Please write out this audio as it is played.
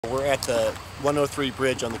We're at the 103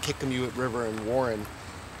 bridge on the Kickamuit River in Warren,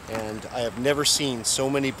 and I have never seen so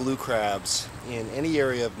many blue crabs in any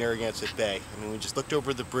area of Narragansett Bay. I mean, we just looked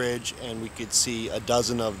over the bridge and we could see a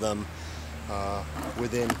dozen of them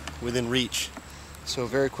within reach. So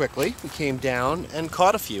very quickly we came down and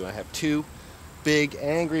caught a few. I have two big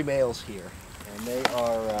angry males here, and they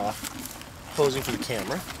are posing for the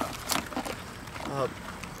camera.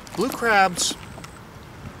 Blue crabs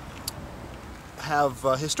have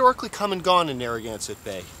historically come and gone in Narragansett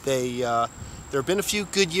Bay. There have been a few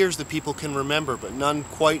good years that people can remember, but none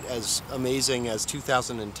quite as amazing as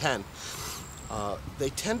 2010. They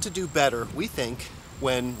tend to do better, we think,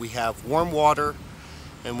 when we have warm water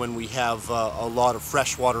and when we have a lot of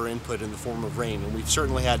fresh water input in the form of rain. And we've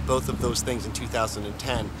certainly had both of those things in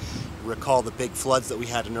 2010. Recall the big floods that we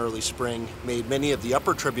had in early spring made many of the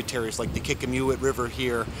upper tributaries, like the Kickamuit River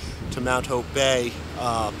here to Mount Hope Bay,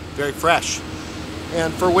 very fresh.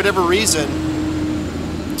 And for whatever reason,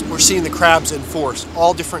 we're seeing the crabs in force,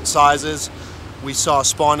 all different sizes. We saw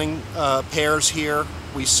spawning pairs here.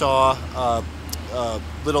 We saw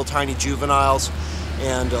little tiny juveniles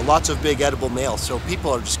and lots of big edible males. So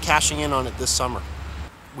people are just cashing in on it this summer.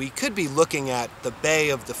 We could be looking at the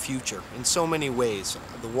bay of the future in so many ways.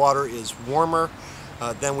 The water is warmer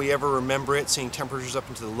than we ever remember it, seeing temperatures up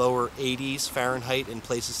into the lower 80s Fahrenheit in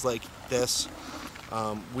places like this.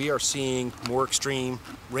 We are seeing more extreme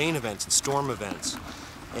rain events and storm events.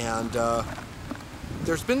 And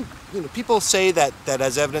there's been, people say that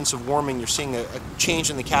as evidence of warming, you're seeing a change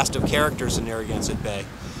in the cast of characters in Narragansett Bay,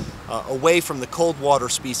 away from the cold water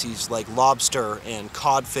species like lobster and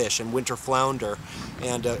codfish and winter flounder,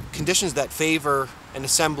 and conditions that favor an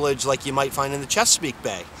assemblage like you might find in the Chesapeake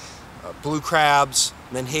Bay. Blue crabs,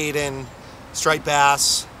 menhaden, striped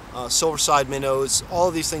bass, silverside minnows, all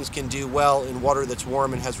of these things can do well in water that's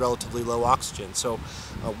warm and has relatively low oxygen. So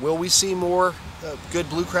will we see more good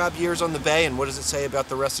blue crab years on the bay, and what does it say about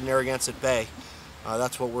the rest of Narragansett Bay?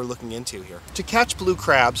 That's what we're looking into here. To catch blue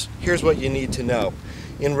crabs, here's what you need to know.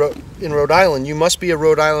 In Rhode Island, you must be a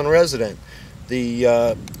Rhode Island resident.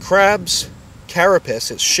 The crab's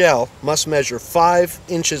carapace, its shell, must measure 5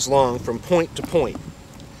 inches long from point to point.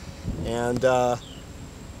 And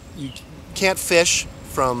you can't fish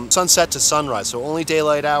from sunset to sunrise, so only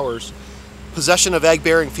daylight hours. Possession of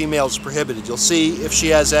egg-bearing females is prohibited. You'll see if she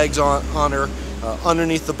has eggs on her,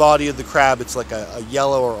 underneath the body of the crab, it's like a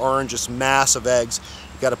yellow or orangish mass of eggs.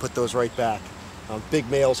 You've got to put those right back. Big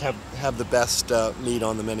males have the best meat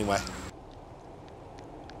on them anyway.